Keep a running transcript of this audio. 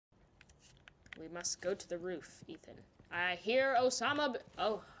We must go to the roof, Ethan. I hear Osama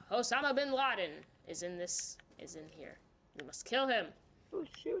bin Laden is in here. We must kill him. Who's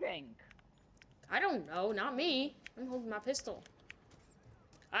shooting? I don't know, not me. I'm holding my pistol.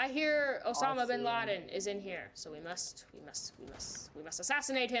 I hear Osama bin Laden is in here, so we must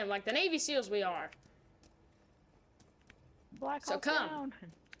assassinate him like the Navy SEALs we are. Black so Hawk come. Down.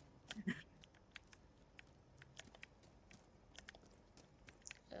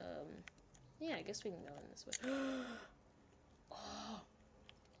 Yeah, I guess we can go in this way. Oh.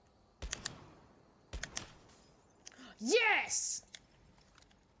 Yes!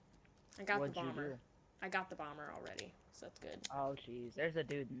 I got the bomber. I got the bomber already, so that's good. Oh, jeez. There's a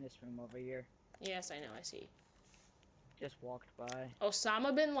dude in this room over here. Yes, I know, I see. Just walked by.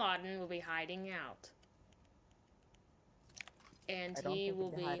 Osama bin Laden will be hiding out. And he will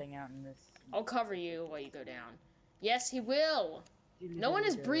be hiding out in this. I'll cover you while you go down. Yes, he will! No one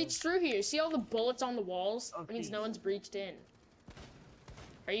has breached through here. See all the bullets on the walls? Oh, that means no one's breached in.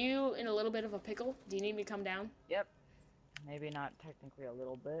 Are you in a little bit of a pickle? Do you need me to come down? Yep. Maybe not technically a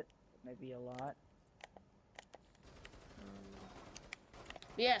little bit, but maybe a lot.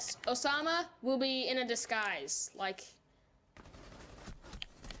 Yes, Osama will be in a disguise. Like...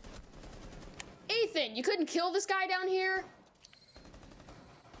 Ethan, you couldn't kill this guy down here?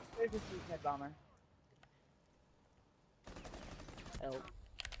 There's a suicide bomber. Help.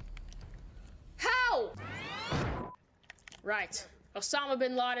 How? Right. Osama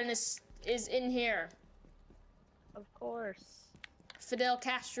bin Laden is in here. Of course. Fidel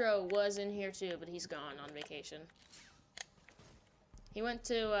Castro was in here too, but he's gone on vacation. He went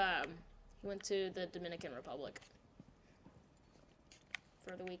to the Dominican Republic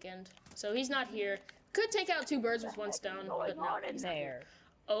for the weekend. So he's not here. Could take out 2 birds with 1 stone, but no, he's not here.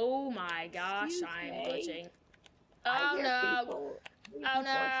 Oh my gosh, I'm glitching. Oh no! Oh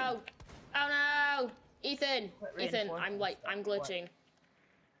no! Oh no! Ethan! Ethan, I'm glitching.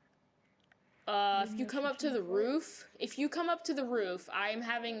 If you come up to the roof, I am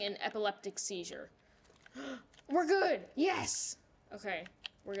having an epileptic seizure. We're good! Yes! Okay,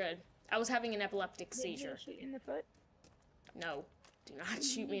 we're good. I was having an epileptic seizure. Shoot you in the foot? No, do not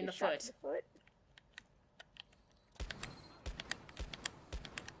shoot me in the foot.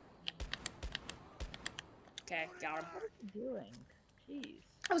 Okay, got him. What are you doing? Jeez.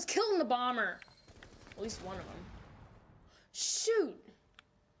 I was killing the bomber. At least one of them. Shoot!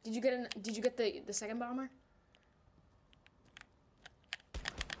 Did you get the second bomber?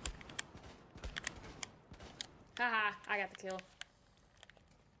 Haha, I got the kill.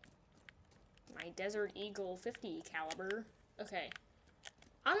 My Desert Eagle 50 caliber. Okay.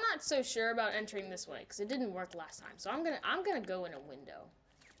 I'm not so sure about entering this way because it didn't work last time. So I'm gonna go in a window.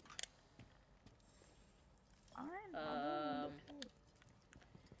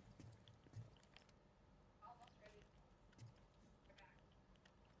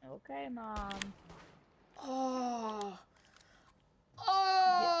 Okay, Mom. Oh,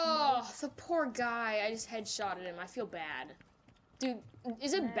 the poor guy. I just headshotted him. I feel bad. Dude,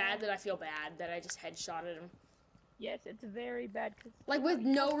 is it bad that I feel bad that I just headshotted him? Yes, it's very bad. Like, with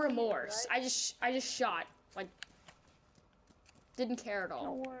no remorse. Right? I just shot. Like, didn't care at all.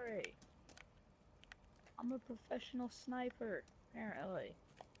 Don't worry. I'm a professional sniper, apparently.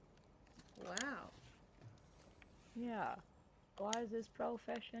 Wow. Yeah. Why is this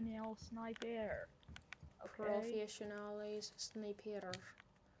professional sniper? Okay. Professionales sniper.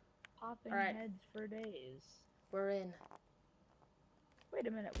 Popping heads for days. We're in. Wait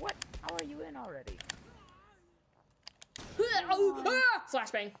a minute, what? How are you in already?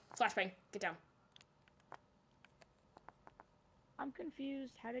 Flashbang! Flashbang! Get down. I'm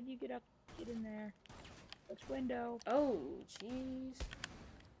confused. How did you get in there? Which window? Oh, jeez.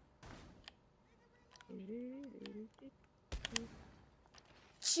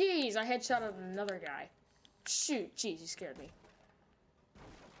 Jeez, I headshotted another guy. Shoot, jeez, you scared me.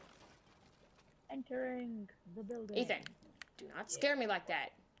 Entering the building. Ethan, do not scare me like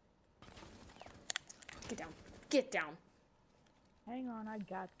that. Get down. Get down. Hang on, I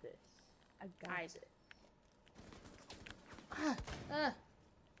got this. I got this.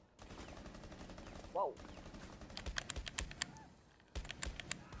 Whoa.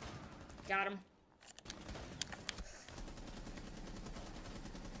 Got him.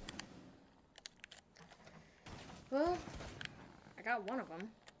 Well, I got one of them.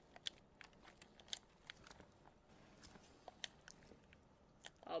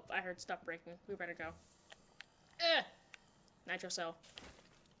 Oh, I heard stuff breaking. We better go. Nitro cell.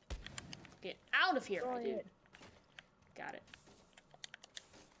 Get out of here, my dude. Got it.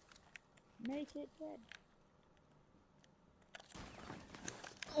 Make it dead.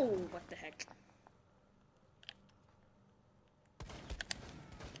 Oh, what the heck.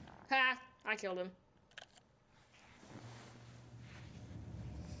 Ha! I killed him.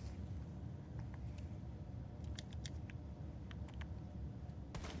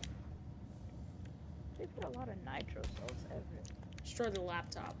 They put a lot of nitro cells everywhere. Destroy the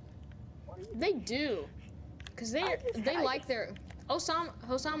laptop. What are you They doing? do. Because they like their...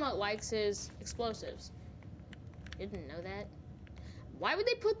 Osama likes his explosives. Didn't know that. Why would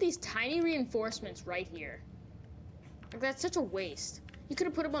they put these tiny reinforcements right here? Like, that's such a waste. You could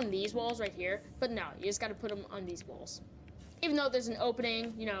have put them on these walls right here, but no, you just got to put them on these walls. Even though there's an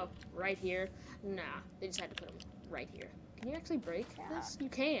opening, you know, right here. Nah, they just had to put them right here. Can you actually break this? You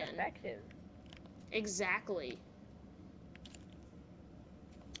can. Effective. Exactly.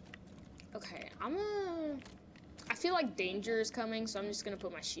 Okay, I feel like danger is coming, so I'm just gonna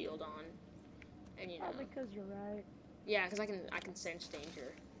put my shield on. And you know. Probably because you're right. Yeah, because I can sense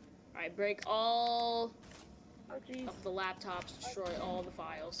danger. All right, break all of the laptops, destroy all the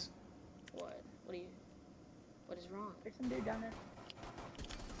files. What? What is wrong? There's some dude down there.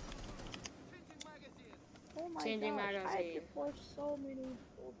 Oh my Changing gosh, magazine. I could pour so many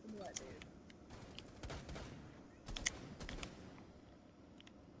bullets into that dude.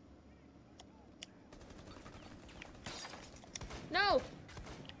 No!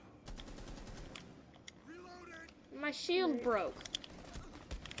 My shield broke.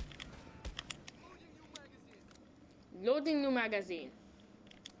 Loading new magazine.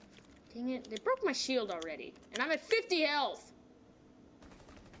 Dang it, they broke my shield already. And I'm at 50 health!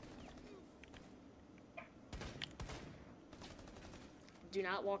 Do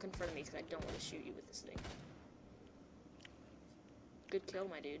not walk in front of me because I don't want to shoot you with this thing. Good kill,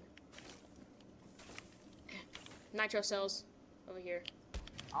 my dude. Nitro cells over here.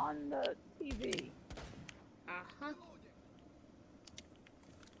 On the TV. Uh-huh.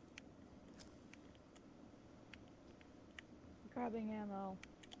 Grabbing ammo.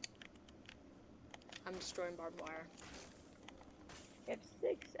 I'm destroying barbed wire. We have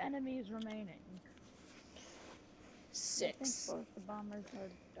 6 enemies remaining. 6. I think both the bombers are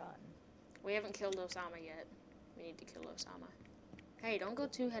done. We haven't killed Osama yet. We need to kill Osama. Hey, don't go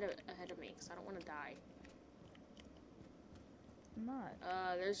too ahead of me, because I don't want to die. I'm not.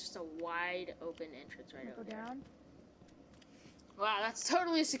 There's just a wide open entrance right over there. Go down? Wow, that's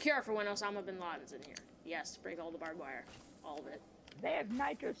totally secure for when Osama bin Laden's in here. Yes, break all the barbed wire. All of it. They have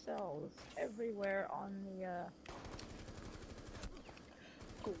nitro cells everywhere on the,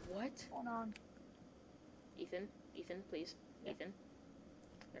 Oh, what? What's going on? Ethan, please. Yeah. Ethan.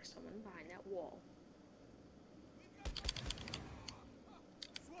 There's someone behind that wall.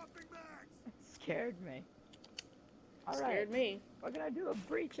 It scared me. Alright. Scared me. We're gonna do a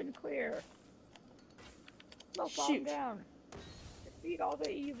breach and clear. No, fall Shoot. down. Defeat all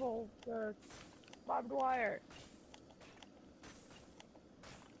the evil, the barbed wire.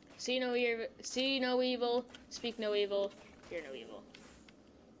 See no evil, speak no evil, hear no evil.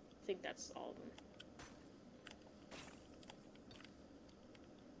 I think that's all of them.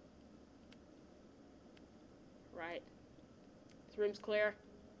 Right. This room's clear.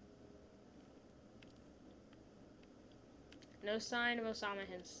 No sign of Osama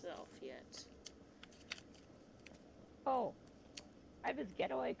himself yet. Oh. I have his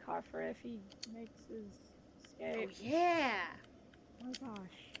getaway car for if he makes his escape. Oh yeah! Oh my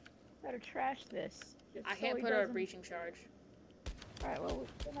gosh. Better trash this. I can't put a breaching charge. Alright, well,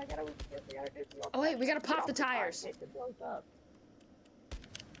 then we gotta do the Oh wait, we gotta pop the tires. Take the blows up.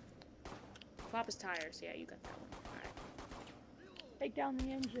 Pop his tires. Yeah, you got that one. Alright. Take down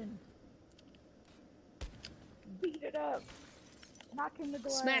the engine. Beat it up. Knock in the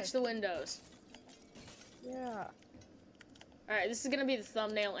glass. Smash the windows. Yeah. Alright, this is gonna be the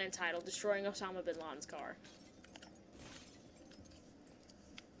thumbnail and title. Destroying Osama bin Laden's car.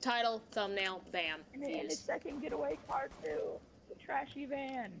 Title, thumbnail, bam. And his second getaway car too. The trashy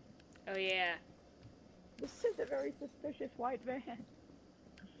van. Oh yeah. This is a very suspicious white van.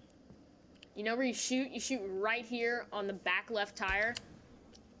 You know where you shoot right here on the back left tire.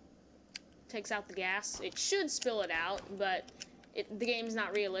 Takes out the gas. It should spill it out, but the game's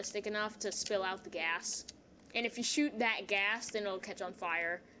not realistic enough to spill out the gas. And if you shoot that gas, then it'll catch on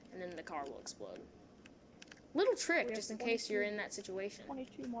fire, and then the car will explode. Little trick, just in case you're in that situation.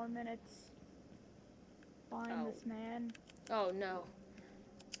 22 more minutes. Find this man. Oh, no.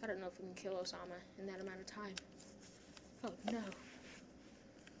 I don't know if we can kill Osama in that amount of time. Oh, no.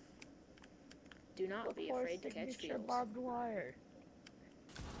 Do not be afraid to catch fields. Barbed wire.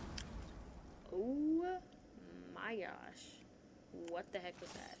 Oh, my gosh. What the heck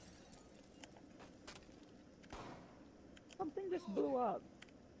was that? Something just blew up.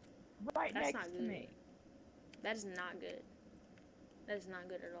 Right next to me. That is not good. That is not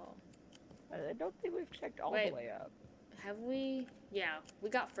good at all. I don't think we've checked all Wait. the way up. Have we? Yeah, we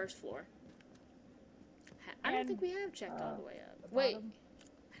got first floor. I don't think we have checked all the way up. Wait,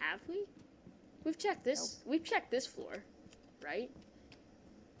 have we? We've checked this. Nope. We've checked this floor, right?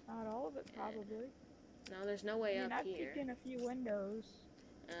 Not all of it, probably. No, there's no way up I've here. peeked in a few windows.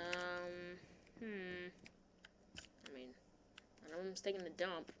 I mean, I know I'm taking the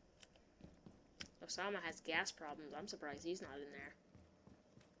dump. Osama has gas problems. I'm surprised he's not in there.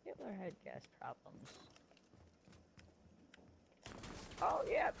 Hitler had gas problems. Oh,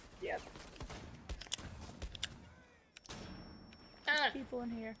 yep. People in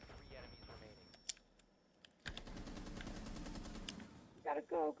here. 3 enemies remaining. Gotta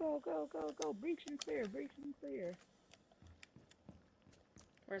go. Breach and clear.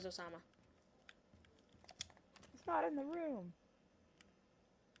 Where's Osama? He's not in the room.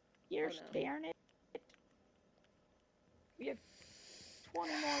 You're staring it. We have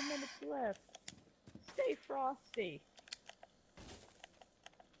 20 more minutes left. Stay frosty.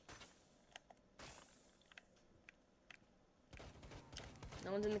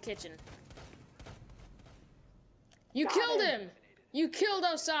 No one's in the kitchen. You killed him! You killed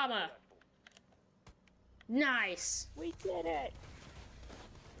Osama! Nice! We did it!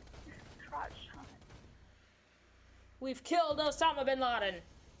 Crotch shot. We've killed Osama bin Laden!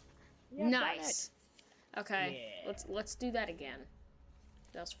 Yeah, nice! Okay, yeah. Let's do that again.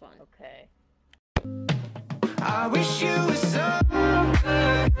 That was fun. Okay. I wish you were so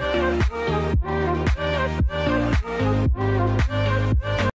good.